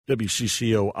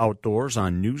WCCO Outdoors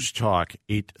on News Talk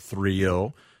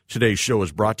 830. Today's show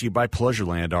is brought to you by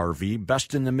Pleasureland RV,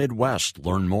 best in the Midwest.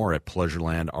 Learn more at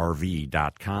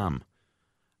pleasurelandrv.com.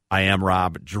 I am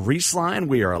Rob Drieslein.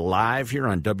 We are live here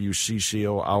on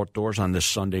WCCO Outdoors on this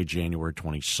Sunday, January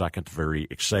 22nd. Very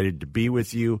excited to be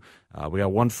with you. We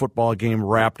got one football game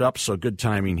wrapped up, so good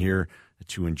timing here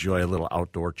to enjoy a little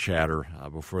outdoor chatter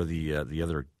before the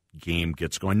other game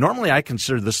gets going. Normally, I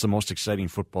consider this the most exciting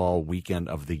football weekend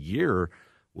of the year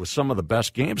with some of the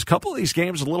best games. A couple of these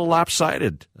games a little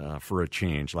lopsided for a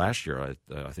change. Last year,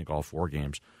 I think all four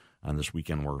games on this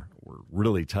weekend were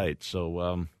really tight.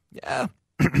 So, yeah,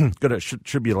 good.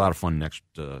 Should be a lot of fun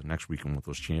next weekend with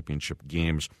those championship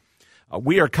games.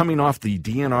 We are coming off the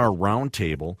DNR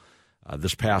Roundtable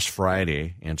this past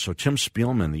Friday, and so Tim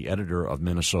Spielman, the editor of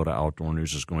Minnesota Outdoor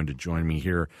News, is going to join me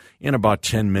here in about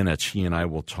 10 minutes. He and I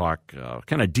will talk,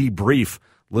 kind of debrief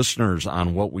listeners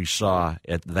on what we saw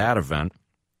at that event.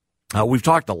 We've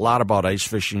talked a lot about ice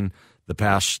fishing the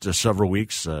past several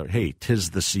weeks. Hey, 'tis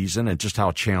the season, and just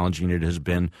how challenging it has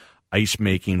been ice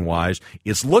making wise.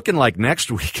 It's looking like next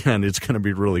weekend it's going to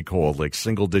be really cold, like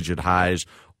single-digit highs,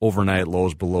 overnight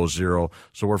lows below zero.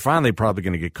 So we're finally probably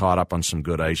going to get caught up on some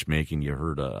good ice making. You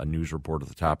heard a news report at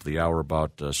the top of the hour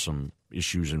about some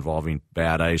issues involving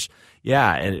bad ice.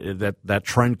 Yeah, that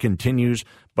trend continues.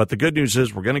 But the good news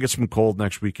is we're going to get some cold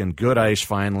next weekend. Good ice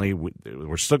finally.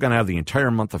 We're still going to have the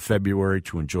entire month of February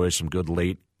to enjoy some good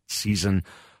late season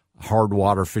hard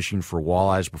water fishing for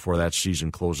walleyes before that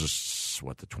season closes,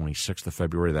 the 26th of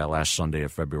February, that last Sunday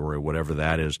of February, whatever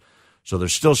that is. So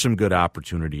there's still some good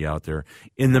opportunity out there.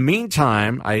 In the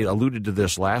meantime, I alluded to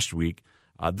this last week,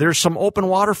 there's some open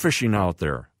water fishing out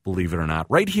there, believe it or not,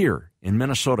 right here in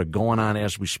Minnesota going on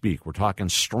as we speak. We're talking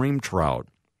stream trout.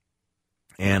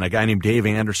 And a guy named Dave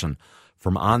Anderson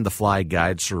from On the Fly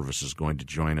Guide Service is going to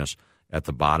join us at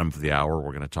the bottom of the hour.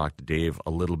 We're going to talk to Dave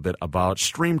a little bit about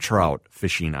stream trout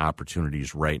fishing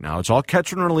opportunities right now. It's all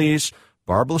catch and release,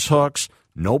 barbless hooks,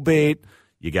 no bait.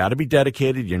 You got to be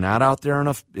dedicated. You're not out there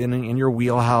in your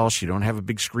wheelhouse. You don't have a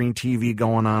big screen TV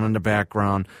going on in the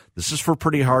background. This is for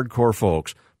pretty hardcore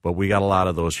folks, but we got a lot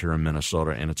of those here in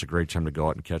Minnesota, and it's a great time to go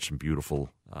out and catch some beautiful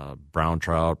brown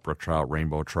trout, brook trout,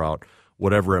 rainbow trout,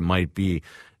 whatever it might be.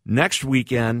 Next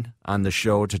weekend on the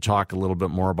show to talk a little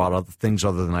bit more about other things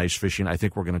other than ice fishing, I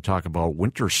think we're going to talk about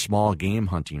winter small game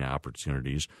hunting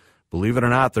opportunities. Believe it or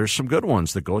not, there's some good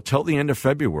ones that go till the end of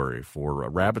February for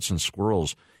rabbits and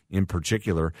squirrels in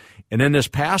particular. And then this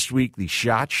past week, the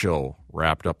SHOT Show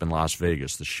wrapped up in Las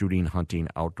Vegas, the Shooting Hunting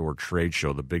Outdoor Trade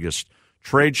Show, the biggest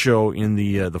trade show in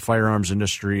the firearms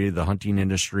industry, the hunting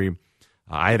industry.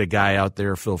 I had a guy out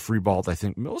there, Phil Freebalt. I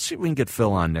think we'll see if we can get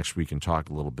Phil on next week and talk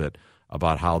a little bit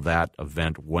about how that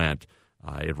event went.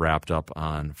 It wrapped up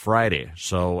on Friday.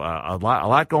 So a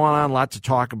lot going on, a lot to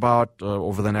talk about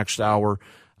over the next hour.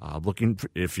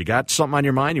 If you got something on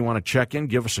your mind, you want to check in,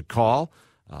 give us a call.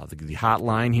 The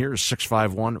hotline here is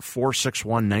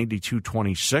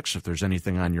 651-461-9226 if there's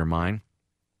anything on your mind.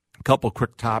 A couple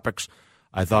quick topics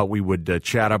I thought we would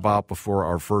chat about before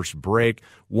our first break.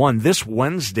 One, this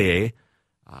Wednesday,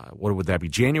 what would that be?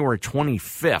 January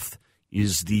 25th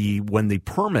is when the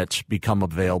permits become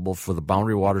available for the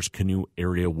Boundary Waters Canoe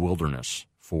Area Wilderness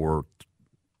for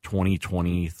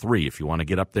 2023. If you want to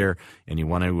get up there and you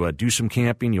want to do some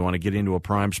camping, you want to get into a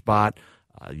prime spot,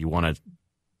 you want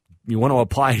to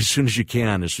apply as soon as you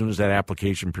can, as soon as that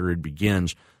application period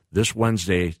begins. This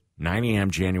Wednesday, 9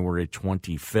 a.m., January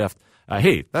 25th.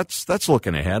 Hey, that's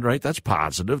looking ahead, right? That's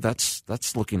positive.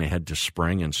 That's looking ahead to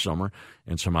spring and summer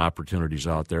and some opportunities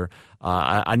out there.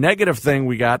 A negative thing,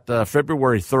 we got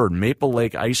February 3rd, Maple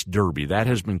Lake Ice Derby. That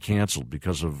has been canceled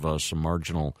because of some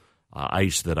marginal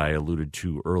ice that I alluded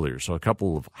to earlier. So a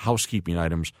couple of housekeeping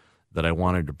items that I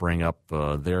wanted to bring up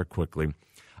there quickly.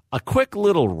 A quick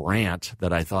little rant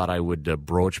that I thought I would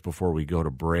broach before we go to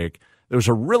break. There was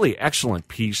a really excellent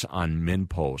piece on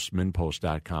MinnPost,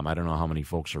 MinnPost.com. I don't know how many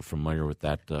folks are familiar with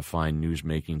that fine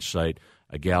news-making site.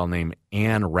 A gal named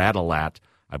Ann Radalat,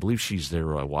 I believe she's their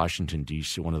Washington,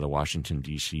 D.C., one of the Washington,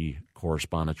 D.C.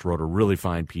 correspondents, wrote a really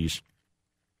fine piece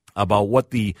about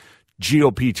what the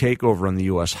GOP takeover in the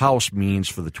U.S. House means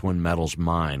for the Twin Metals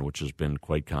mine, which has been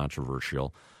quite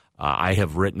controversial. I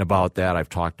have written about that. I've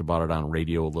talked about it on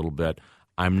radio a little bit.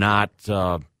 I'm not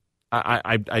I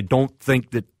don't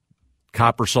think that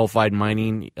copper sulfide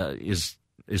mining is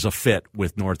a fit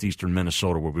with northeastern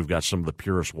Minnesota, where we've got some of the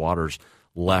purest waters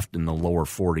left in the lower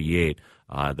 48.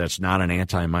 That's not an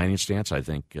anti-mining stance. I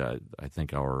think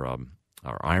our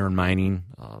iron mining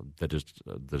that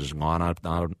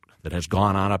has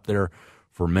gone on up there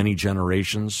for many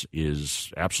generations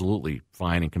is absolutely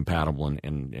fine and compatible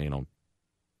and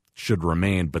should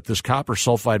remain. But this copper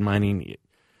sulfide mining,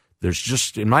 there's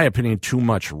just, in my opinion, too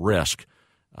much risk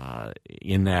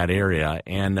in that area.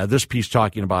 And this piece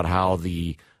talking about how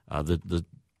the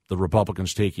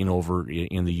Republicans taking over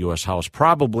in the U.S. House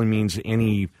probably means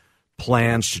any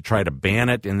plans to try to ban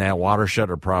it in that watershed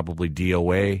are probably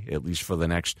DOA, at least for the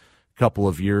next couple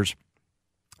of years.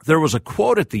 There was a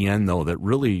quote at the end, though, that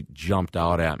really jumped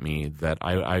out at me that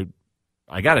I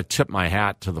got to tip my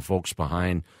hat to the folks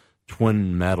behind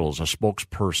Twin Metals. A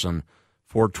spokesperson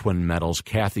for Twin Metals,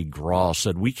 Kathy Grahl,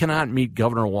 said, "We cannot meet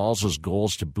Governor Walz's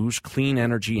goals to boost clean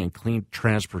energy and clean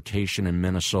transportation in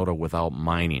Minnesota without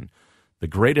mining. The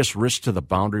greatest risk to the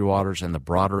boundary waters and the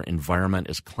broader environment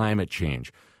is climate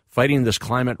change. Fighting this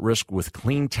climate risk with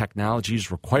clean technologies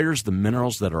requires the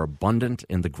minerals that are abundant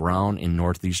in the ground in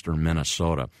northeastern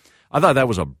Minnesota." I thought that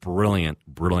was a brilliant,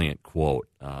 brilliant quote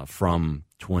from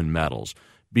Twin Metals,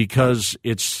 because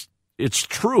it's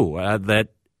true that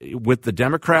with the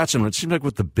Democrats, and it seems like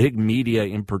with the big media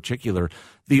in particular,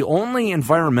 the only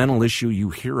environmental issue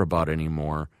you hear about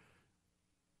anymore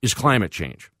is climate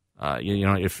change.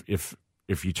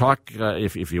 If you talk,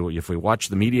 if we watch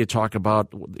the media talk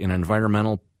about an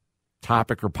environmental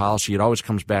topic or policy, it always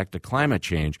comes back to climate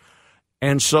change.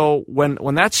 And so when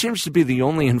that seems to be the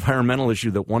only environmental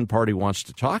issue that one party wants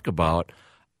to talk about,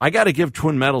 I got to give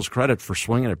Twin Metals credit for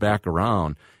swinging it back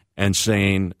around and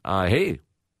saying, hey,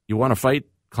 you want to fight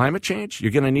climate change?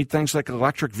 You're going to need things like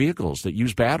electric vehicles that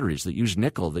use batteries, that use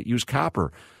nickel, that use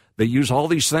copper, that use all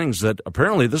these things that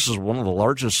apparently this is one of the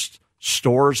largest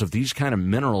stores of these kind of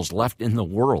minerals left in the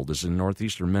world is in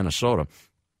northeastern Minnesota.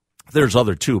 There's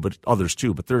others too, but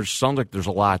sounds like there's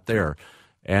a lot there.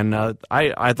 And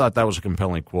I thought that was a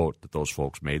compelling quote that those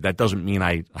folks made. That doesn't mean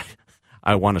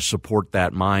I want to support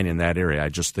that mine in that area. I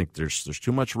just think there's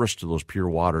too much risk to those pure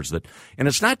waters and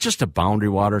it's not just a boundary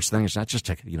waters thing. It's not just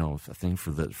a thing for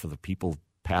the people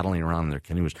paddling around in their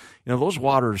canoes. Those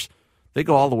waters, they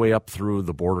go all the way up through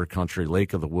the border country,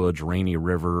 Lake of the Woods, Rainy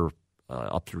River,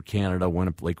 up through Canada,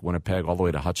 Lake Winnipeg, all the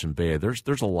way to Hudson Bay.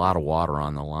 There's a lot of water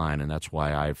on the line, and that's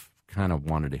why I've kind of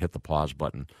wanted to hit the pause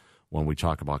button when we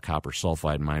talk about copper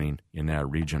sulfide mining in that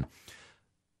region.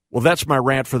 Well, that's my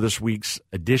rant for this week's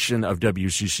edition of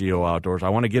WCCO Outdoors. I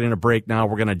want to get in a break now.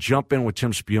 We're going to jump in with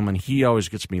Tim Spielman. He always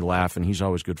gets me laughing. He's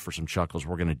always good for some chuckles.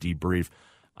 We're going to debrief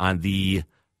on the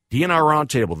DNR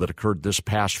Roundtable that occurred this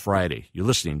past Friday. You're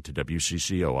listening to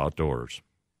WCCO Outdoors.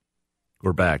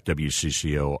 We're back,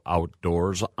 WCCO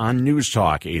Outdoors on News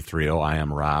Talk 830. I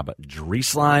am Rob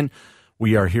Drieslein.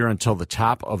 We are here until the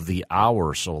top of the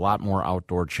hour, so a lot more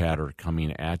outdoor chatter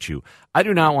coming at you. I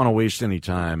do not want to waste any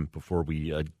time before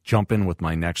we jump in with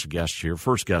my next guest here.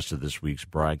 First guest of this week's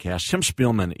broadcast. Tim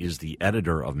Spielman is the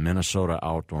editor of Minnesota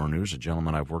Outdoor News, a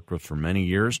gentleman I've worked with for many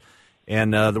years.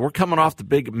 And we're coming off the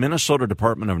big Minnesota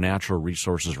Department of Natural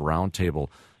Resources Roundtable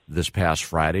this past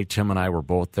Friday. Tim and I were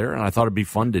both there, and I thought it'd be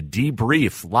fun to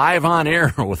debrief live on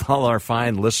air with all our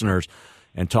fine listeners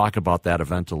and talk about that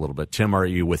event a little bit. Tim, are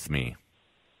you with me?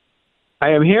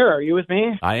 I am here. Are you with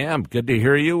me? I am. Good to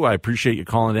hear you. I appreciate you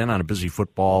calling in on a busy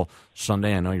football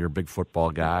Sunday. I know you're a big football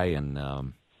guy, and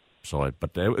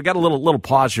but we got a little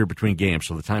pause here between games,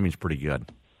 so the timing's pretty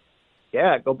good.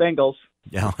 Yeah, go Bengals.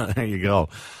 Yeah, there you go.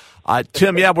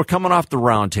 Tim, yeah, we're coming off the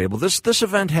roundtable. This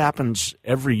event happens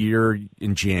every year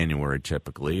in January,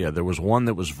 typically. There was one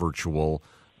that was virtual.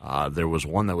 There was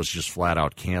one that was just flat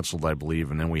out canceled, I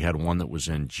believe, and then we had one that was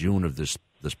in June of this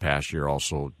past year,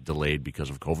 also delayed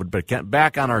because of COVID. But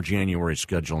back on our January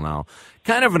schedule now.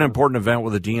 Kind of an important event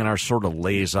where the DNR sort of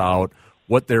lays out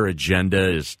what their agenda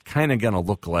is kind of going to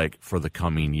look like for the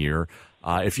coming year.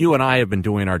 If you and I have been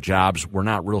doing our jobs, we're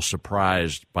not real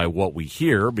surprised by what we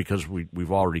hear because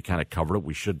we've already kind of covered it.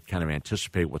 We should kind of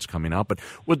anticipate what's coming up.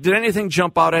 But did anything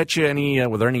jump out at you?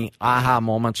 Were there any aha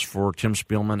moments for Tim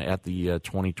Spielman at the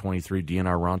 2023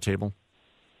 DNR Roundtable?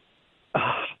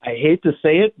 I hate to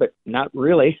say it, but not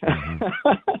really.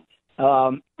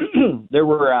 Mm-hmm. There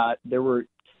were a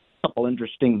couple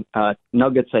interesting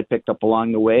nuggets I picked up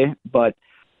along the way, but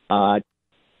to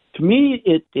me,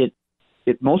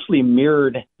 it mostly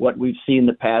mirrored what we've seen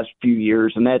the past few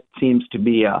years, and that seems to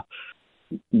be a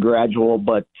gradual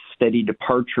but steady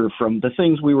departure from the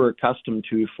things we were accustomed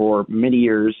to for many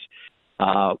years,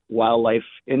 wildlife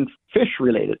and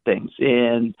fish-related things,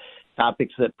 and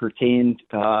topics that pertain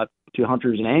to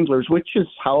hunters and anglers, which is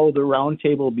how the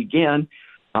roundtable began.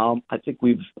 I think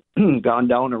we've gone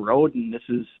down a road, and this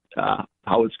is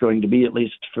how it's going to be, at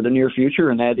least for the near future,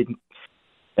 and that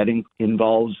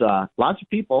involves lots of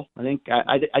people. I think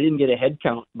I didn't get a head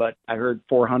count, but I heard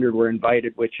 400 were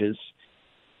invited, which is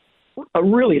a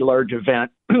really large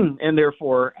event, and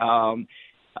therefore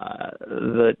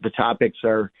the topics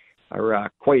are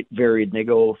quite varied. And they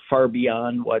go far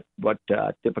beyond what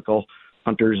typical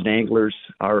hunters and anglers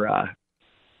are.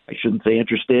 I shouldn't say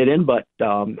interested in, but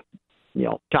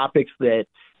topics that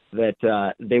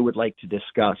they would like to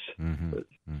discuss.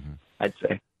 I'd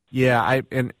say. Yeah,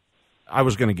 I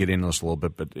was going to get into this a little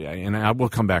bit, but I will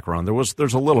come back around.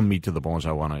 There's a little meat to the bones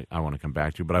I want to come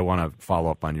back to, but I want to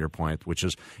follow up on your point, which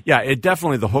is it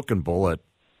definitely the hook and bullet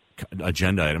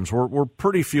agenda items were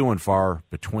pretty few and far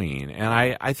between,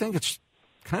 and I think it's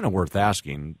kind of worth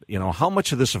asking, how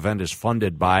much of this event is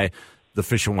funded by the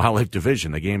Fish and Wildlife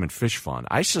Division, the Game and Fish Fund.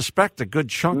 I suspect a good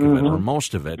chunk of it, or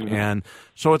most of it, and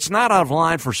so it's not out of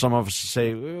line for some of us to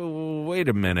say, wait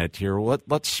a minute here,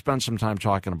 let's spend some time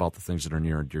talking about the things that are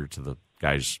near and dear to the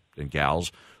guys and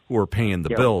gals who are paying the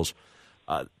bills.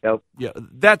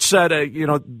 That said,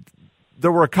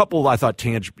 there were a couple, I thought,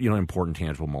 important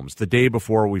tangible moments. The day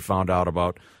before we found out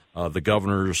about the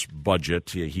governor's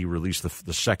budget, he released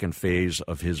the second phase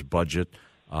of his budget.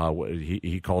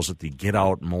 He calls it the Get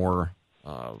Out More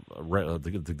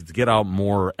the Get Out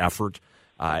More effort,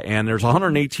 and there's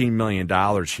 $118 million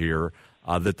here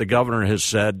that the governor has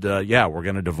said, we're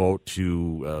going to devote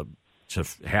to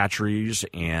hatcheries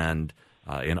and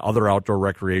other outdoor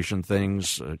recreation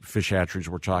things, fish hatcheries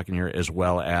we're talking here, as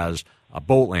well as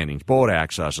boat landings, boat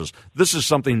accesses. This is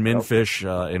something MnFish,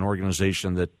 an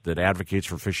organization that advocates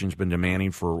for fishing, has been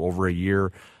demanding for over a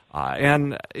year.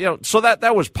 So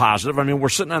that was positive. I mean, we're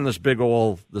sitting on this big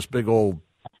old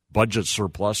budget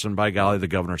surplus, and by golly, the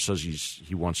governor says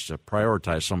he wants to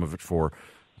prioritize some of it for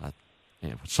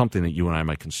something that you and I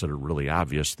might consider really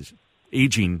obvious: this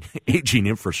aging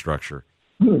infrastructure.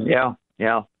 Yeah.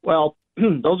 Well,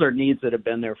 those are needs that have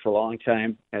been there for a long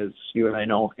time, as you and I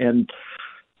know, and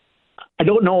I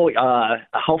don't know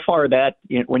how far that,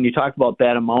 when you talk about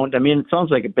that amount. I mean, it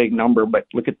sounds like a big number, but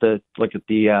look at the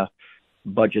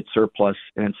budget surplus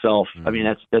in itself. I mean,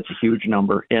 that's a huge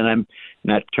number, and I'm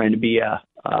not trying to be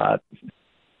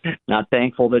not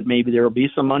thankful that maybe there will be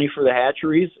some money for the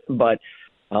hatcheries, but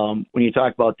when you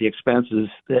talk about the expenses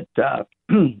that at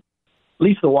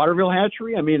least the Waterville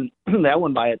hatchery, I mean, that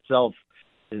one by itself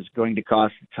is going to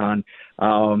cost a ton.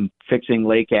 Fixing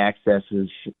lake access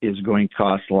is going to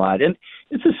cost a lot, and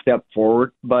it's a step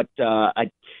forward, but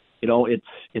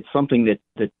it's something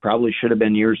that probably should have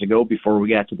been years ago before we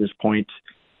got to this point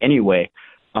anyway.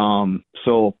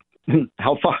 So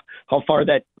how far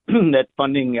that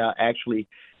funding actually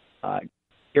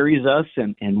carries us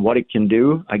and what it can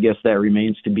do, I guess that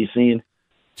remains to be seen.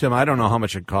 Tim, I don't know how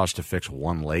much it costs to fix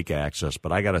one lake access,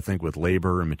 but I got to think with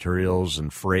labor and materials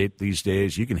and freight these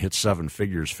days, you can hit seven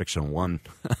figures fixing one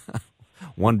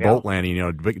boat landing,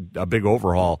 a big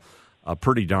overhaul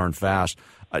pretty darn fast.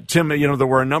 Tim, there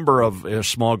were a number of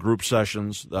small group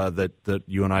sessions that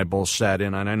you and I both sat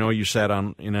in, and I know you sat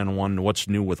in on one, What's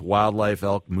New with Wildlife,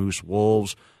 Elk, Moose,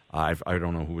 Wolves. I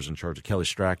don't know who was in charge. Kelly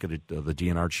Strackett, the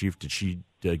DNR chief, did she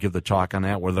give the talk on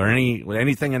that? Were there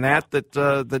anything in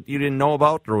that you didn't know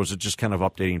about, or was it just kind of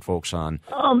updating folks on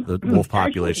the wolf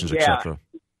populations, et cetera?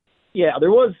 Yeah,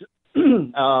 there was.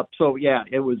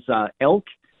 It was elk,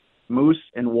 moose,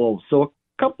 and wolves. So a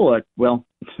couple of,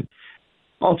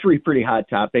 all three pretty hot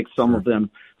topics. Some of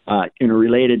them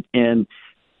interrelated, and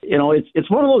it's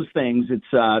one of those things.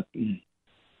 It's that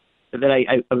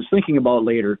I was thinking about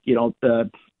later.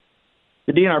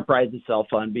 The DNR prides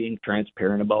itself on being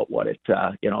transparent about what its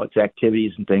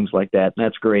activities and things like that, and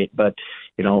that's great. But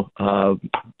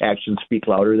actions speak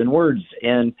louder than words,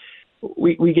 and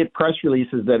we get press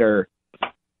releases that are,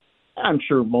 I'm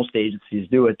sure most agencies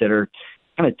do it, that are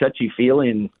kind of touchy-feely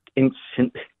and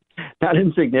not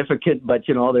insignificant, but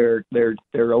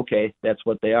they're okay. That's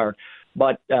what they are.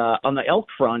 But on the elk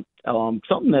front,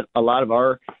 something that a lot of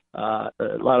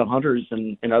hunters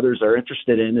and others are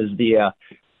interested in is the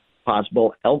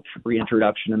possible elk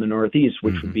reintroduction in the Northeast,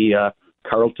 which would be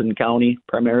Carleton County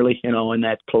primarily, in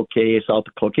that Cloquet, south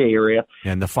of Cloquet area.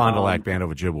 And the Fond du Lac Band of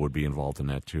Ojibwa would be involved in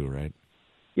that too, right?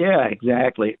 Yeah,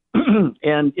 exactly.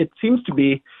 And it seems to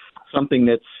be something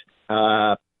that's,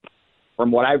 from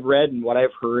what I've read and what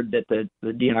I've heard, that the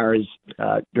DNR is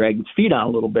dragging its feet on a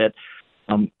little bit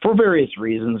for various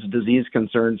reasons. Disease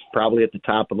concerns probably at the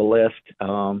top of the list.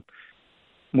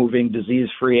 Moving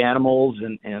disease-free animals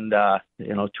and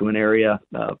to an area.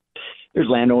 There's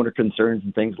landowner concerns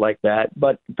and things like that.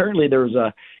 But apparently there was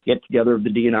a get-together of the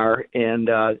DNR and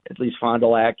at least Fond du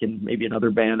Lac and maybe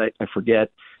another band, I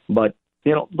forget. But,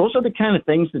 those are the kind of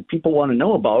things that people want to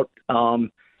know about,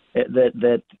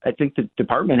 that I think the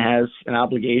department has an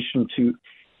obligation to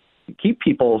keep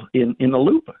people in the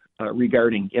loop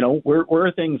regarding, where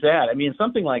are things at? I mean,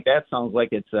 something like that sounds like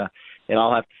it's, and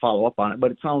I'll have to follow up on it,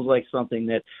 but it sounds like something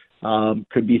that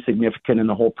could be significant in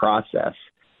the whole process.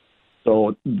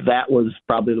 So that was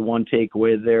probably the one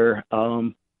takeaway there.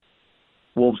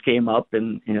 Wolves came up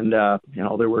and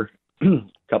there were a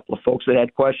couple of folks that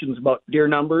had questions about deer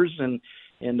numbers and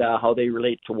how they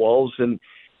relate to wolves. And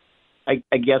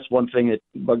I guess one thing that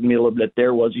bugged me a little bit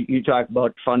there was you talk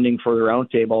about funding for the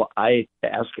roundtable. I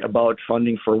ask about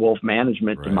funding for wolf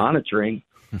management and monitoring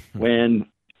when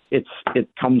it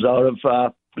comes out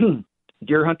of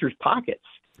deer hunters' pockets.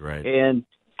 Right. And,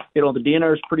 the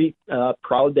DNR is pretty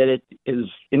proud that it is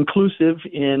inclusive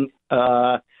in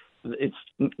its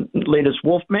latest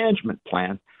wolf management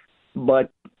plan.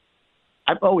 But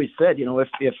I've always said,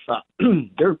 if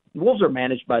their wolves are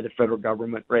managed by the federal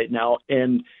government right now,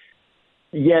 and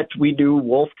yet we do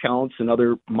wolf counts and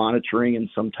other monitoring and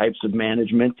some types of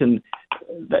management, and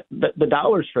the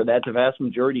dollars for that, the vast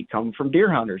majority come from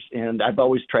deer hunters. And I've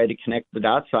always tried to connect the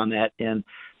dots on that. And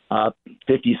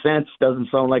 50 cents doesn't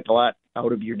sound like a lot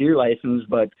out of your deer license,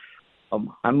 but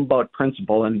I'm about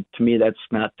principle, and to me that's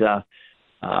not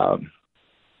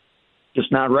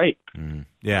just not right.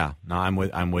 Yeah, no,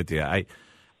 I'm with you. I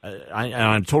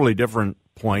on a totally different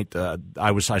point.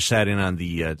 I sat in on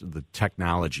the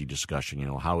technology discussion.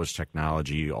 How is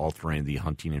technology altering the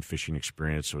hunting and fishing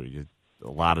experience? So a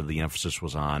lot of the emphasis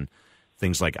was on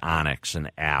things like Onyx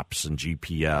and apps and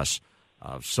GPS.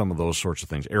 Some of those sorts of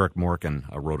things. Eric Morgan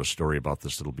wrote a story about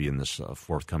this that'll be in this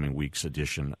forthcoming week's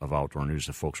edition of Outdoor News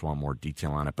if folks want more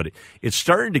detail on it. But it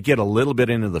started to get a little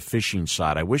bit into the fishing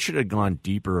side. I wish it had gone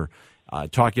deeper,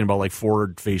 talking about like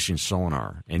forward-facing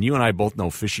sonar. And you and I both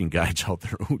know fishing guides out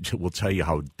there who will tell you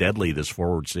how deadly this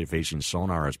forward-facing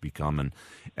sonar has become.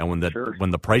 And when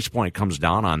the price point comes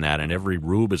down on that and every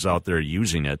rube is out there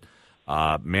using it,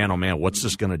 man, oh man, what's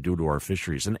this going to do to our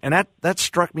fisheries? And that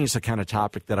struck me as the kind of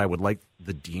topic that I would like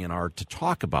the DNR to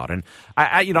talk about. And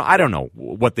I don't know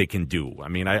what they can do. I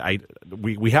mean,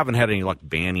 we haven't had any luck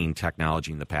banning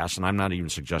technology in the past, and I'm not even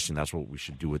suggesting that's what we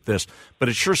should do with this. But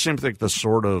it sure seems like the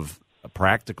sort of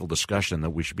practical discussion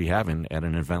that we should be having at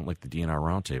an event like the DNR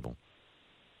Roundtable.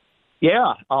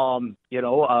 Yeah,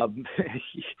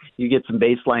 you get some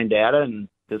baseline data and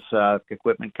this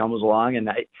equipment comes along, and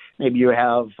maybe you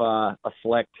have a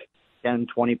select 10,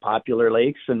 20 popular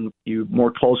lakes, and you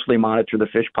more closely monitor the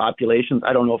fish populations.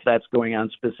 I don't know if that's going on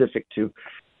specific to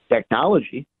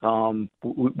technology.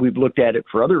 We've looked at it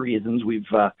for other reasons. We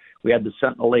had the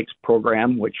Sentinel Lakes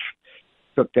program, which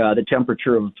took the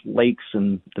temperature of lakes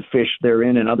and the fish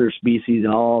therein and other species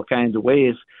in all kinds of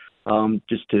ways,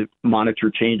 just to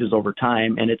monitor changes over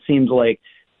time. And it seems like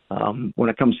when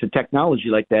it comes to technology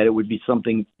like that, it would be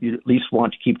something you at least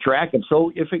want to keep track of.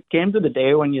 So if it came to the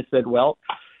day when you said, well,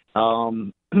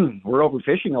 we're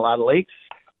overfishing a lot of lakes,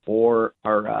 or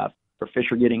our fish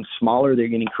are getting smaller, they're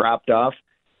getting cropped off,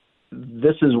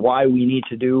 this is why we need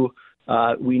to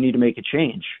make a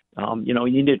change.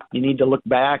 You need to look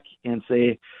back and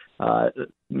say,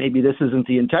 maybe this isn't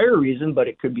the entire reason, but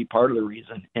it could be part of the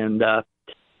reason. And,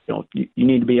 you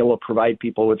need to be able to provide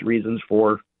people with reasons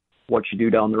for what you do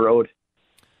down the road.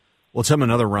 Well, Tim,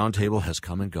 another roundtable has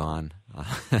come and gone.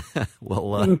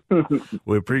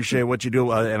 We appreciate what you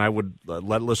do, and I would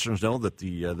let listeners know that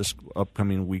this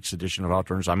upcoming week's edition of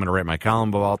Outdoors, I'm going to write my column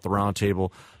about the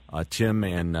roundtable. Tim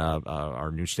and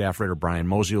our new staff writer, Brian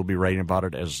Mosey, will be writing about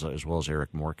it, as well as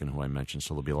Eric Morgan, who I mentioned.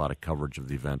 So there'll be a lot of coverage of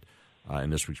the event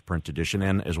in this week's print edition,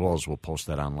 and as well as we'll post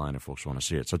that online if folks want to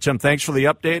see it. So, Tim, thanks for the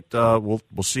update.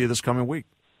 We'll see you this coming week.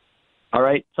 All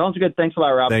right. Sounds good. Thanks a lot,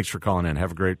 Rob. Thanks for calling in.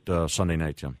 Have a great Sunday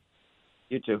night, Tim.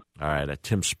 You too. All right.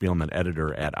 Tim Spielman,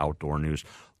 editor at Outdoor News.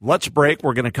 Let's break.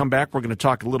 We're going to come back. We're going to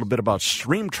talk a little bit about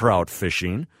stream trout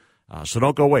fishing. So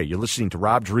don't go away. You're listening to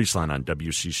Rob Drieslein on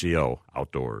WCCO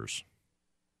Outdoors.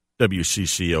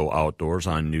 WCCO Outdoors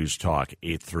on News Talk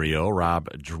 830. Rob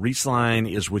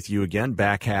Drieslein is with you again,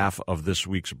 back half of this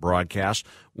week's broadcast.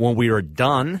 When we are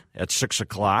done at 6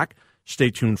 o'clock, stay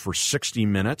tuned for 60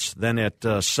 Minutes. Then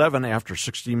at 7, after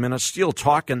 60 Minutes, still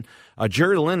talking.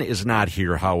 Jerry Lynn is not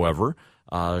here, however.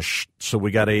 So we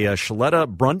got a Shaletta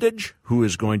Brundage who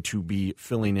is going to be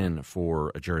filling in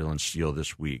for Jerry Lynn Steele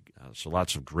this week. So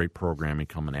lots of great programming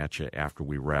coming at you after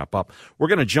we wrap up. We're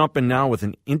going to jump in now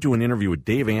into an interview with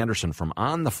Dave Anderson from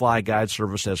On the Fly Guide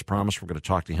Service. As promised, we're going to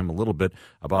talk to him a little bit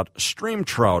about stream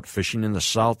trout fishing in the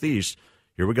Southeast.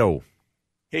 Here we go.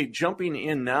 Hey, jumping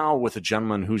in now with a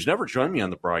gentleman who's never joined me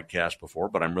on the broadcast before,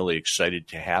 but I'm really excited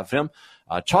to have him.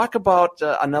 Talk about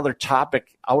another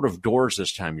topic out of doors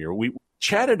this time of year. We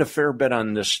chatted a fair bit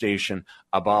on this station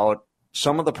about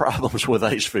some of the problems with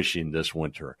ice fishing this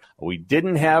winter. We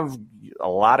didn't have a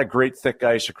lot of great thick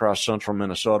ice across central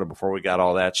Minnesota before we got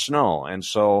all that snow. And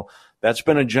so that's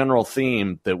been a general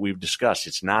theme that we've discussed.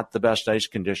 It's not the best ice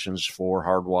conditions for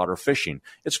hard water fishing.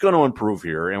 It's going to improve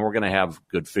here, and we're going to have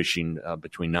good fishing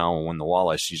between now and when the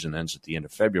walleye season ends at the end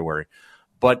of February.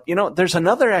 But, there's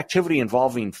another activity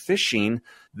involving fishing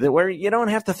where you don't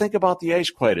have to think about the ice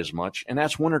quite as much, and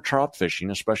that's winter trout fishing,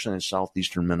 especially in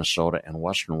southeastern Minnesota and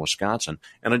western Wisconsin.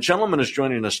 And a gentleman is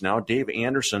joining us now, Dave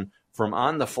Anderson from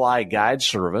On the Fly Guide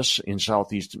Service in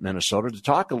southeast Minnesota, to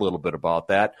talk a little bit about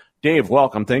that. Dave,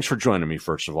 welcome. Thanks for joining me,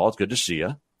 first of all. It's good to see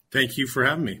you. Thank you for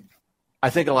having me. I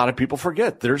think a lot of people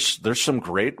forget there's some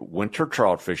great winter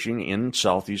trout fishing in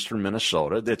southeastern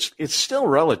Minnesota. It's still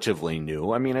relatively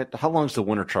new. I mean, how long's the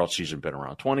winter trout season been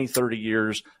around? 20, 30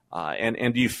 years?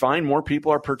 And do you find more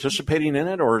people are participating in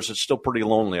it, or is it still pretty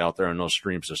lonely out there in those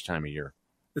streams this time of year?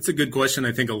 That's a good question.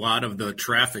 I think a lot of the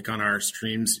traffic on our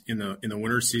streams in the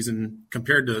winter season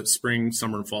compared to spring,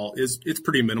 summer, and fall it's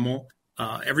pretty minimal.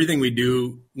 Everything we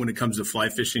do when it comes to fly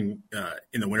fishing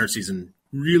in the winter season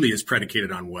really is predicated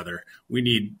on weather. We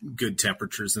need good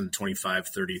temperatures in the 25,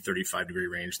 30, 35 degree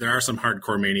range. There are some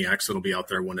hardcore maniacs that'll be out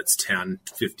there when it's 10,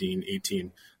 15,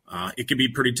 18. It can be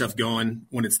pretty tough going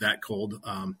when it's that cold.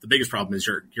 The biggest problem is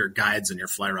your guides and your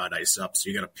fly rod ice up. So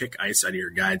you got to pick ice out of your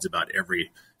guides about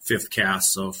every fifth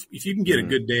cast. So if you can get a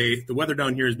good day, the weather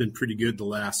down here has been pretty good the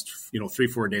last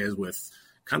 3-4 days with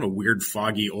kind of weird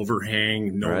foggy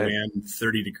overhang, no wind,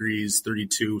 30 degrees,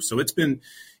 32. So it's been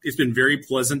very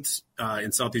pleasant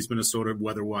in southeast Minnesota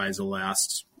weather-wise the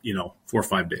last 4 or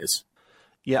 5 days.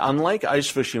 Yeah, unlike ice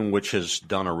fishing, which has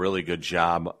done a really good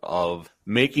job of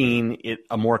making it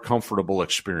a more comfortable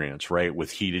experience, right,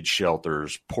 with heated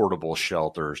shelters, portable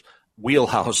shelters,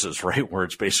 wheelhouses, right, where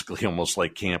it's basically almost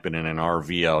like camping in an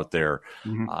RV out there,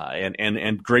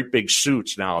 and great big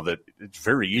suits now that it's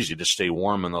very easy to stay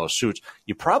warm in those suits.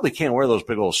 You probably can't wear those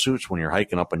big old suits when you're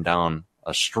hiking up and down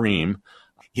a stream.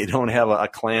 You don't have a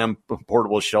clam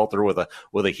portable shelter with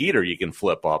a heater you can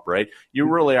flip up, right? You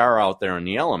really are out there in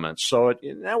the elements. So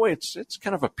in that way, it's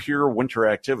kind of a pure winter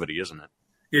activity, isn't it?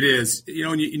 It is.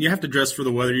 And you have to dress for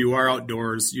the weather. You are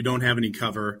outdoors. You don't have any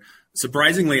cover.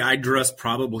 Surprisingly, I dress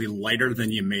probably lighter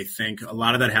than you may think. A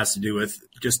lot of that has to do with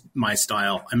just my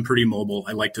style. I'm pretty mobile.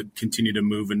 I like to continue to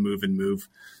move and move and move.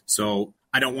 So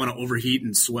I don't want to overheat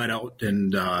and sweat out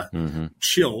and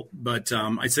chill. But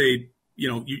I'd say,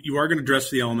 you are going to dress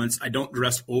for the elements. I don't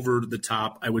dress over the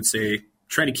top. I would say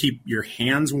try to keep your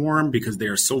hands warm because they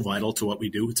are so vital to what we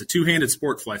do. It's a two-handed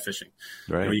sport, fly fishing.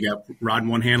 Right. You got rod in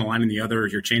one hand, a line in the other.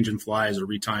 You're changing flies or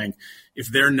retying. If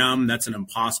they're numb, that's an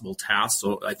impossible task.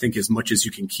 So I think as much as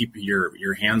you can keep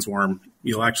your hands warm,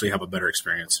 you'll actually have a better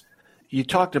experience. You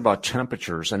talked about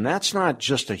temperatures, and that's not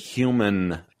just a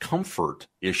human comfort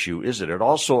issue, is it? It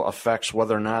also affects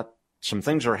whether or not some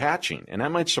things are hatching, and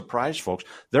that might surprise folks.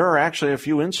 There are actually a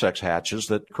few insect hatches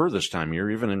that occur this time of year,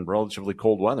 even in relatively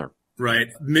cold weather. Right.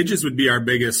 Midges would be our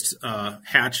biggest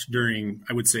hatch during,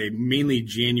 I would say, mainly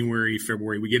January,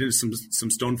 February. We get into some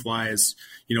stoneflies,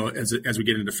 as we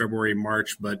get into February,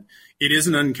 March. But it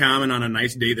isn't uncommon on a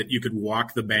nice day that you could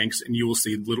walk the banks and you'll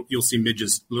see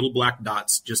midges, little black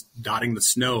dots just dotting the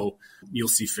snow. You'll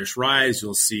see fish rise.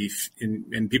 You'll see,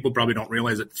 and people probably don't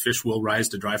realize that fish will rise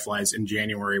to dry flies in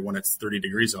January when it's 30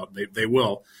 degrees out. They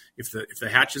will. If the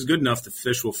hatch is good enough, the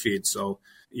fish will feed. So.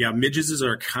 Yeah, midges is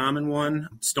our common one.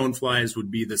 Stoneflies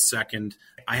would be the second.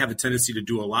 I have a tendency to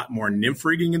do a lot more nymph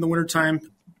rigging in the wintertime,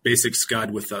 basic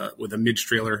scud with a midge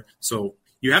trailer. So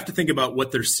you have to think about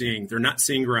what they're seeing. They're not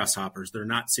seeing grasshoppers. They're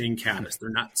not seeing caddis. They're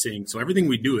not seeing. So everything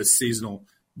we do is seasonal.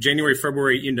 January,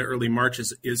 February into early March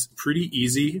is pretty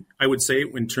easy, I would say,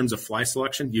 in terms of fly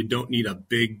selection. You don't need a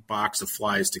big box of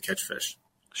flies to catch fish.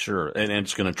 Sure, and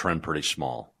it's going to trend pretty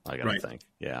small, I got to think.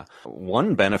 Yeah.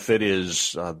 One benefit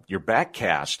is your back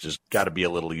cast has got to be a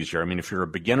little easier. I mean, if you're a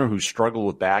beginner who struggled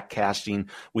with back casting,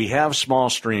 we have small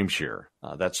streams here.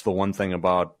 That's the one thing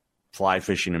about fly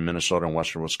fishing in Minnesota and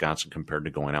western Wisconsin compared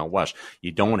to going out west.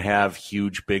 You don't have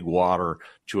huge, big water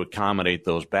to accommodate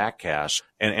those back casts.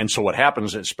 And so what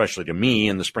happens, especially to me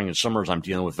in the spring and summers, I'm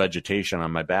dealing with vegetation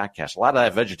on my back cast. A lot of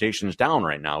that vegetation is down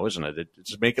right now, isn't it?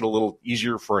 It's make it a little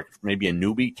easier for maybe a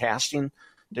newbie casting,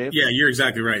 Dave? Yeah, you're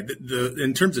exactly right.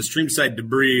 In terms of streamside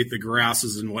debris, the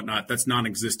grasses and whatnot, that's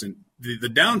non-existent. The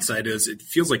downside is it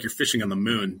feels like you're fishing on the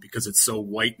moon because it's so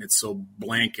white and it's so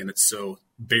blank and it's so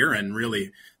barren,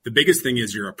 really. The biggest thing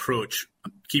is your approach,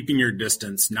 keeping your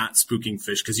distance, not spooking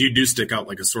fish, because you do stick out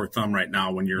like a sore thumb right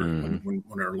now when you're when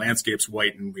our landscape's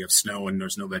white and we have snow and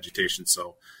there's no vegetation.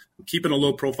 So keeping a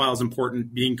low profile is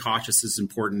important. Being cautious is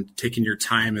important. Taking your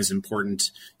time is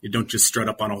important. You don't just strut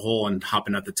up on a hole and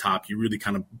hopping at the top. You really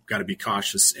kind of got to be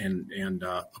cautious and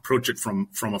approach it from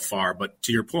afar. But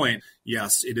to your point,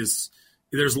 yes, it is.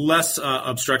 There's less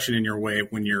obstruction in your way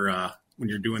when you're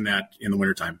doing that in the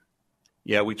wintertime.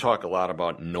 Yeah, we talk a lot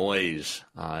about noise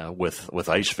with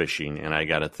ice fishing, and I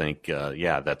got to think,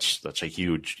 that's a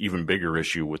huge, even bigger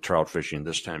issue with trout fishing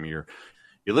this time of year.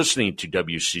 You're listening to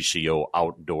WCCO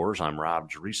Outdoors. I'm Rob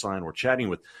Drieslein. We're chatting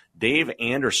with Dave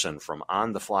Anderson from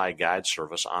On the Fly Guide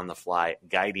Service.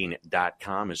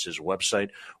 OnTheFlyGuiding.com is his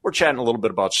website. We're chatting a little bit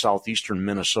about southeastern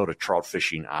Minnesota trout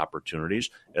fishing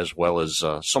opportunities, as well as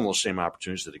some of those same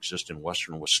opportunities that exist in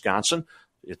western Wisconsin.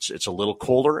 It's a little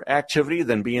colder activity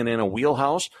than being in a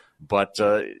wheelhouse, but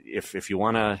if you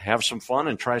want to have some fun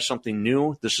and try something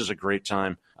new, this is a great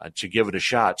time to give it a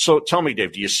shot. So tell me,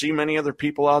 Dave, do you see many other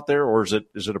people out there, or is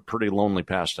it a pretty lonely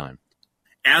pastime?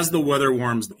 As the weather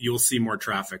warms, you'll see more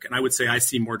traffic. And I would say I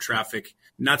see more traffic,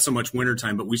 not so much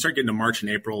wintertime, but we start getting to March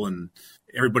and April and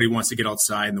everybody wants to get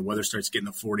outside and the weather starts getting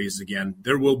the 40s again.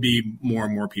 There will be more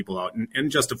and more people out,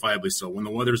 and justifiably so. When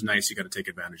the weather's nice, you got to take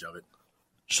advantage of it.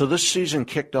 So this season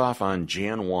kicked off on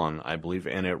Jan 1, I believe,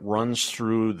 and it runs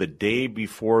through the day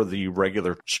before the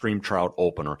regular stream trout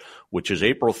opener, which is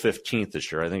April 15th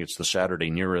this year. I think it's the Saturday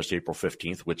nearest April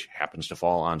 15th, which happens to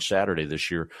fall on Saturday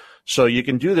this year. So you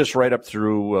can do this right up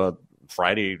through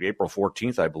Friday, April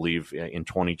 14th, I believe, in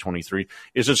 2023.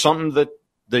 Is it something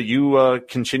that you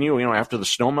continue, after the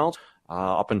snow melt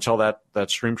up until that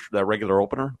regular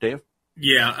opener, Dave?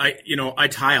 Yeah, I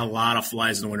tie a lot of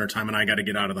flies in the wintertime and I got to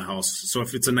get out of the house. So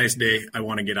if it's a nice day, I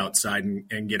want to get outside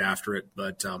and get after it.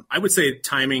 But I would say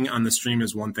timing on the stream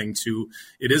is one thing too.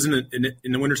 It isn't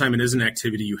in the wintertime. It is an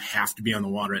activity. You have to be on the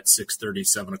water at 6:30,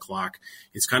 7 o'clock.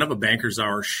 It's kind of a banker's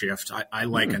hour shift. I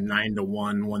like a 9 to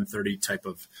 1, 1:30 type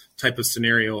of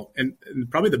scenario. And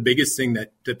probably the biggest thing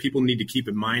that people need to keep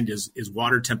in mind is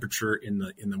water temperature in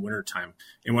the wintertime.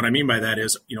 And what I mean by that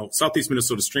is, Southeast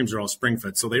Minnesota streams are all spring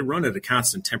fed, so they run at a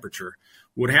constant temperature.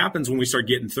 What happens when we start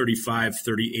getting 35,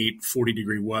 38, 40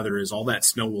 degree weather is all that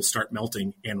snow will start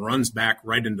melting and runs back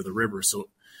right into the river. So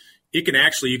you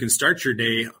can start your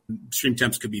day, stream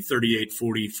temps could be 38,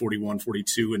 40, 41,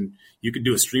 42, and you could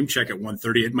do a stream check at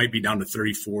 1:30. It might be down to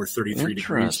 34, 33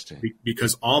 degrees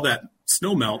because all that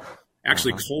snow melt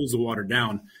actually cools the water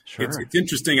down. Sure. It's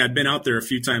interesting. I've been out there a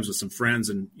few times with some friends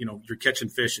and, you're catching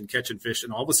fish,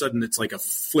 and all of a sudden it's like a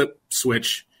flip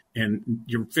switch. And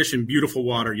you're fishing beautiful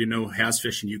water, has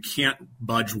fish, and you can't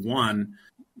budge one.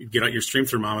 You get out your stream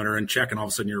thermometer and check, and all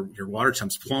of a sudden your water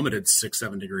temps plummeted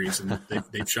 6-7 degrees, and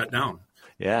they've shut down.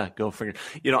 Yeah, go figure.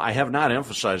 I have not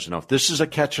emphasized enough. This is a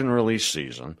catch and release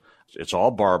season. It's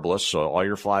all barbless, so all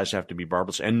your flies have to be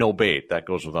barbless, and no bait. That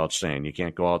goes without saying. You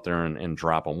can't go out there and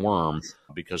drop a worm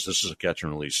because this is a catch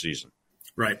and release season.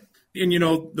 Right. And,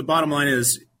 the bottom line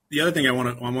is, the other thing I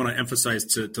want to emphasize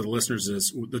to the listeners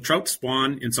is the trout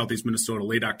spawn in Southeast Minnesota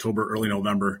late October, early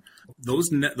November. Those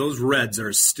reds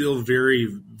are still very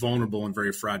vulnerable and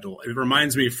very fragile. It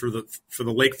reminds me for the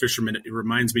lake fishermen, it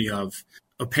reminds me of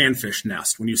a panfish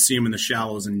nest when you see them in the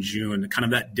shallows in June, kind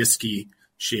of that disky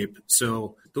shape.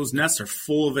 So those nests are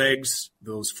full of eggs.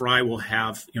 Those fry will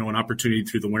have an opportunity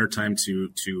through the wintertime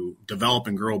to develop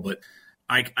and grow, but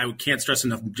I can't stress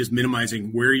enough just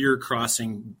minimizing where you're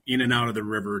crossing in and out of the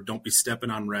river. Don't be stepping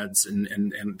on reds and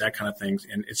that kind of thing.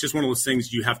 And it's just one of those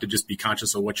things you have to just be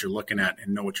conscious of what you're looking at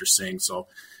and know what you're seeing. So,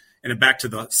 and back to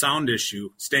the sound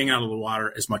issue, staying out of the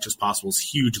water as much as possible is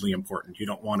hugely important. You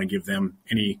don't want to give them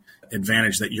any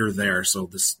advantage that you're there. So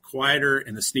the quieter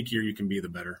and the sneakier you can be, the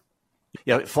better.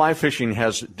 Yeah, fly fishing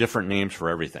has different names for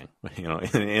everything,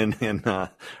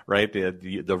 right?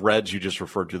 The reds you just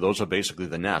referred to, those are basically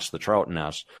the nests, the trout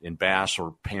nests. In bass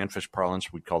or panfish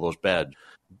parlance, we'd call those beds.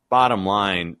 Bottom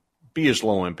line, be as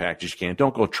low impact as you can.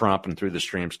 Don't go tromping through the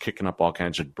streams, kicking up all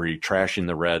kinds of debris, trashing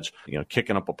the reds,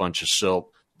 kicking up a bunch of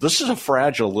silt. This is a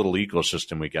fragile little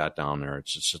ecosystem we got down there.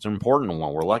 It's an important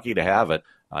one. We're lucky to have it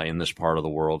in this part of the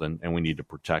world, and we need to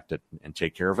protect it and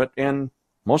take care of it. And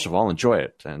most of all, enjoy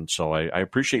it. And so I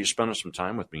appreciate you spending some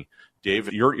time with me.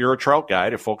 Dave, you're a trout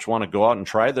guide. If folks want to go out and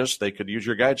try this, they could use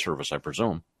your guide service, I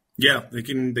presume. Yeah, they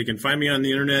can find me on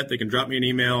the internet. They can drop me an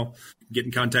email, get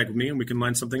in contact with me, and we can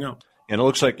line something up. And it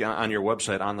looks like on your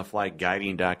website,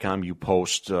 ontheflyguiding.com, you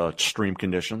post stream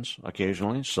conditions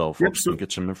occasionally. So folks can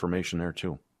get some information there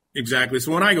too. Exactly.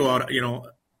 So when I go out,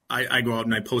 I go out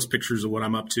and I post pictures of what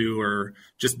I'm up to, or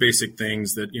just basic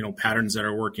things that, patterns that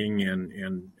are working.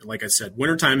 And like I said,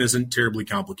 wintertime isn't terribly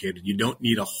complicated. You don't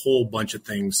need a whole bunch of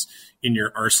things in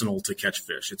your arsenal to catch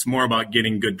fish. It's more about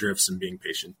getting good drifts and being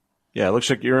patient. Yeah, it looks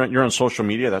like you're on social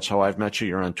media. That's how I've met you.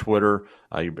 You're on Twitter.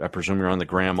 I presume you're on the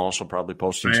Gram also, probably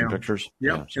posting some pictures.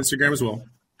 Yep, yeah, so. Instagram as well.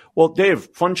 Well, Dave,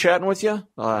 fun chatting with you.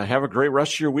 Have a great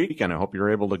rest of your week, and I hope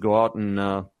you're able to go out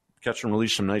and catch and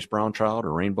release some nice brown trout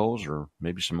or rainbows or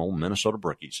maybe some old Minnesota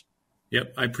brookies.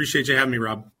 Yep, I appreciate you having me,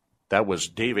 Rob. That was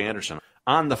Dave Anderson,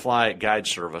 On the Fly Guide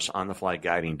Service,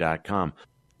 ontheflyguiding.com.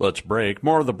 Let's break.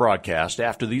 More of the broadcast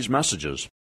after these messages.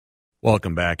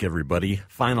 Welcome back, everybody.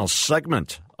 Final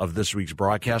segment of this week's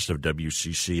broadcast of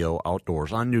WCCO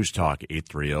Outdoors on News Talk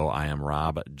 830. I am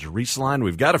Rob Drieslein.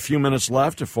 We've got a few minutes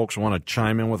left. If folks want to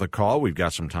chime in with a call, we've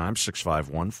got some time,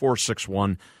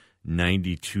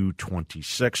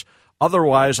 651-461-9226.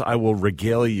 Otherwise, I will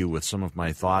regale you with some of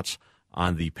my thoughts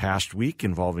on the past week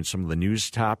involving some of the news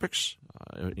topics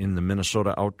in the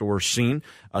Minnesota outdoor scene.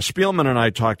 Spielman and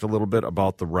I talked a little bit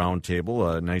about the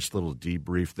Roundtable, a nice little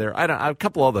debrief there. I have a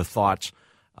couple other thoughts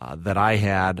that I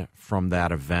had from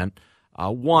that event.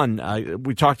 One,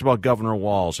 we talked about Governor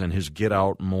Walz and his Get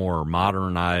Out More,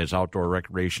 Modernize Outdoor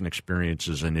Recreation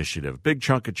Experiences initiative. Big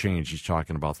chunk of change he's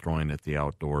talking about throwing at the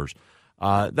outdoors.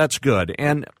 That's good.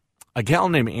 And a gal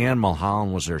named Ann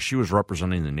Mulholland was there. She was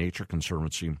representing the Nature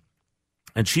Conservancy,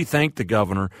 and she thanked the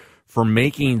governor for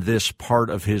making this part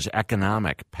of his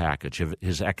economic package, of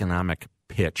his economic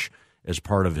pitch as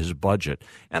part of his budget.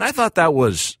 And I thought that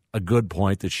was a good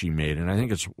point that she made, and I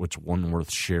think it's one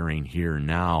worth sharing here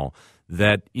now,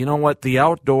 that, you know what, the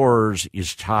outdoors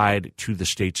is tied to the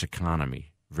state's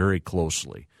economy very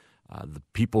closely. The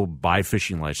people buy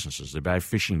fishing licenses, they buy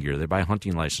fishing gear, they buy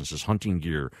hunting licenses, hunting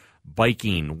gear,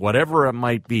 biking, whatever it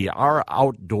might be. Our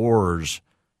outdoors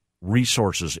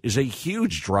resources is a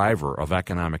huge driver of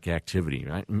economic activity.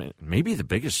 Right? Maybe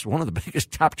one of the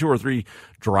biggest top 2 or 3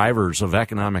 drivers of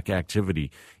economic activity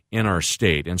in our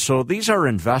state. And so these are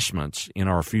investments in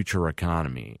our future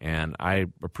economy. And I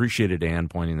appreciated Ann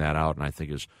pointing that out, and I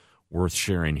think is worth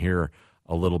sharing here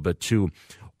a little bit too.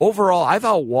 Overall, I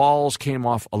thought Walz came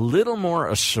off a little more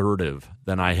assertive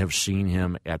than I have seen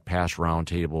him at past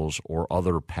roundtables or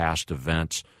other past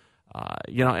events.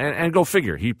 And go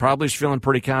figure. He probably is feeling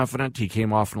pretty confident. He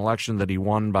came off an election that he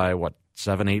won by,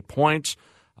 7-8 points.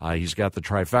 He's got the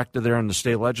trifecta there in the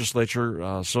state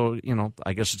legislature. So,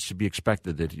 I guess it's to be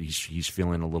expected that he's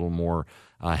feeling a little more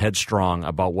headstrong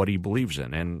about what he believes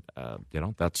in. And,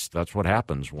 that's what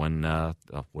happens when,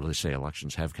 what do they say,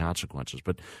 elections have consequences.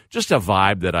 But just a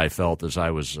vibe that I felt as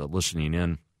I was listening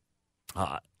in.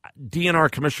 DNR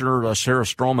Commissioner Sarah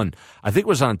Stroman, I think it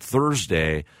was on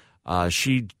Thursday,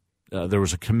 there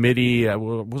was a committee,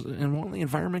 was it in one of the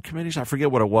environment committees? I forget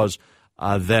what it was,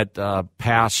 that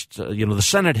passed, the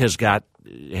Senate has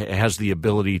the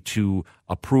ability to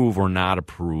approve or not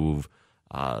approve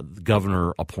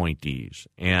governor appointees.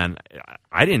 And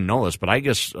I didn't know this, but I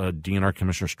guess DNR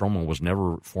Commissioner Stroman was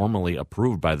never formally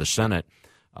approved by the Senate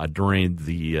during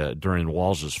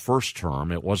Walz's first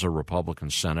term. It was a Republican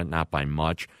Senate, not by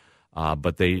much.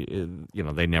 But they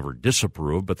never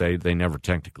disapproved, but they never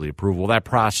technically approved. Well, that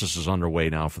process is underway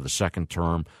now for the second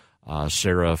term.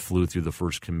 Sarah flew through the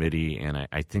first committee, and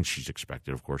I think she's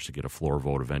expected, of course, to get a floor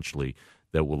vote eventually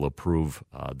that will approve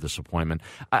this appointment.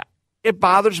 It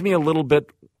bothers me a little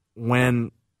bit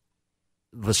when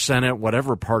the Senate,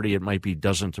 whatever party it might be,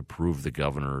 doesn't approve the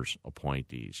governor's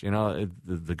appointees.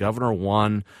 The governor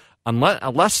won,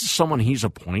 unless someone he's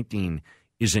appointing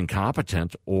is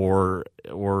incompetent or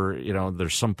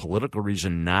there's some political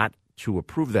reason not to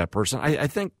approve that person. I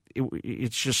think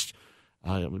it's just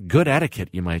good etiquette,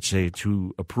 you might say,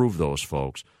 to approve those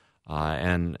folks.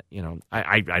 I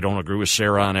don't agree with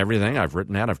Sarah on everything. I've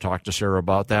written that. I've talked to Sarah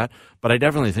about that. But I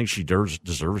definitely think she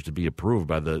deserves to be approved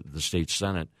by the state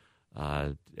Senate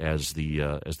as the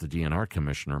DNR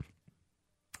commissioner.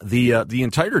 The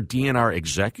entire DNR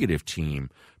executive team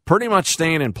pretty much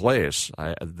staying in place.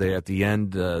 At the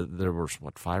end, there were,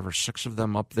 5 or 6 of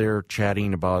them up there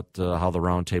chatting about how the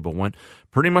roundtable went.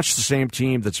 Pretty much the same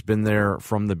team that's been there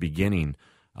from the beginning.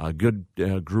 A good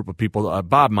group of people.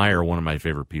 Bob Meyer, one of my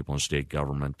favorite people in state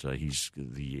government. He's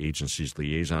the agency's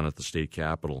liaison at the state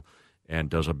capitol and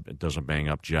does a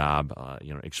bang-up job,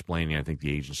 explaining, I think,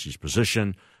 the agency's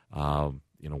position.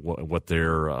 What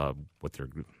their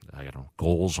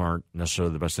goals aren't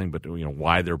necessarily the best thing, but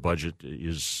why their budget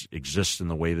exists in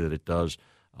the way that it does.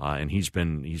 And he's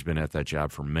been at that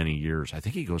job for many years. I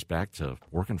think he goes back to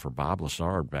working for Bob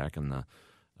Lassard back in the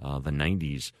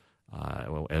 90s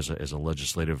as a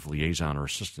legislative liaison or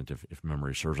assistant, if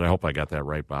memory serves. I hope I got that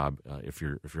right, Bob. If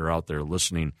you're out there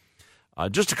listening.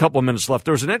 Just a couple of minutes left.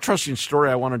 There was an interesting story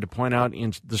I wanted to point out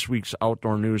in this week's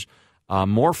Outdoor News.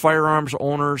 More firearms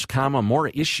owners, more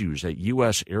issues at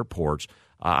U.S. airports.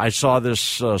 I saw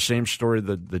this same story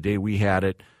the day we had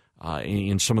it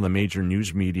in some of the major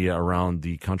news media around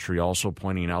the country, also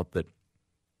pointing out that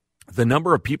the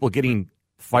number of people getting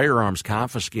firearms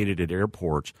confiscated at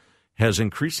airports has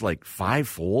increased like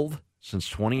fivefold since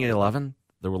 2011.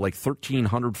 There were like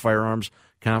 1,300 firearms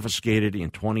confiscated in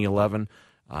 2011.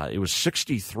 It was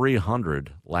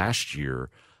 6,300 last year.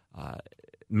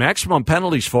 Maximum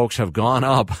penalties, folks, have gone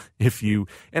up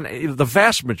and the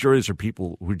vast majority are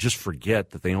people who just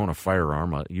forget that they own a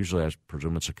firearm. Usually, I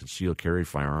presume it's a concealed carry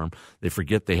firearm. They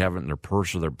forget they have it in their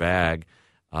purse or their bag,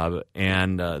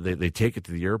 and they take it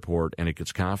to the airport and it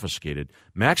gets confiscated.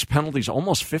 Max penalties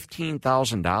almost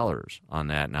 $15,000 on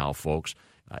that now, folks.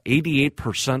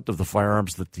 88% of the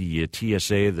firearms that the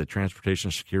TSA, the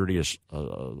Transportation Security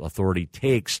Authority,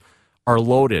 takes are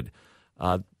loaded.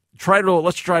 Let's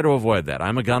try to avoid that.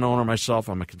 I'm a gun owner myself.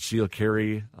 I'm a concealed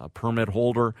carry permit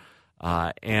holder,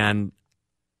 and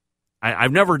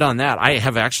I've never done that. I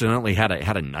have accidentally had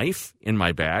a knife in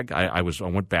my bag. I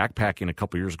went backpacking a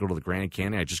couple years ago to the Grand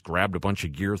Canyon. I just grabbed a bunch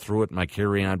of gear, threw it in my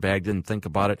carry-on bag, didn't think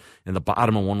about it. And the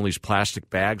bottom of one of these plastic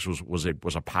bags was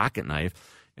a pocket knife.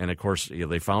 And, of course,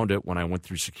 they found it when I went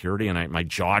through security, and my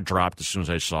jaw dropped as soon as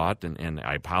I saw it. And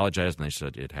I apologized, and they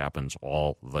said, it happens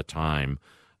all the time.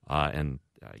 And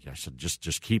I said,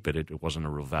 just keep it. It wasn't a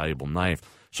real valuable knife.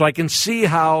 So I can see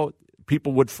how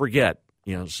people would forget,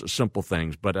 simple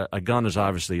things. But a gun is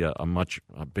obviously a much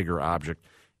bigger object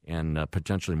and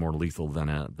potentially more lethal than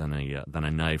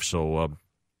a knife. So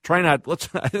try not.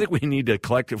 I think we need to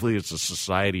collectively, as a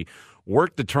society,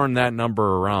 work to turn that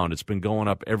number around. It's been going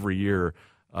up every year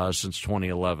since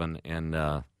 2011,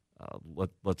 and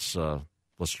let's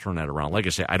turn that around. Like I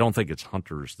say, I don't think it's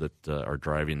hunters that are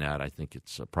driving that. I think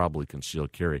it's probably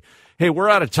concealed carry. Hey, we're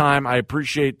out of time. I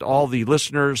appreciate all the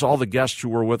listeners, all the guests who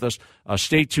were with us.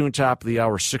 Stay tuned. Top of the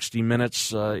hour, 60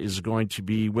 Minutes is going to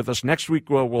be with us. Next week,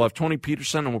 we'll have Tony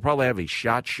Peterson, and we'll probably have a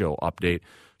SHOT Show update.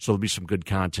 So there'll be some good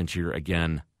content here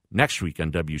again next week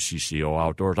on WCCO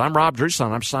Outdoors. I'm Rob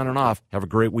Drieslein. I'm signing off. Have a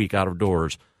great week out of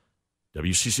doors.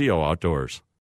 WCCO Outdoors.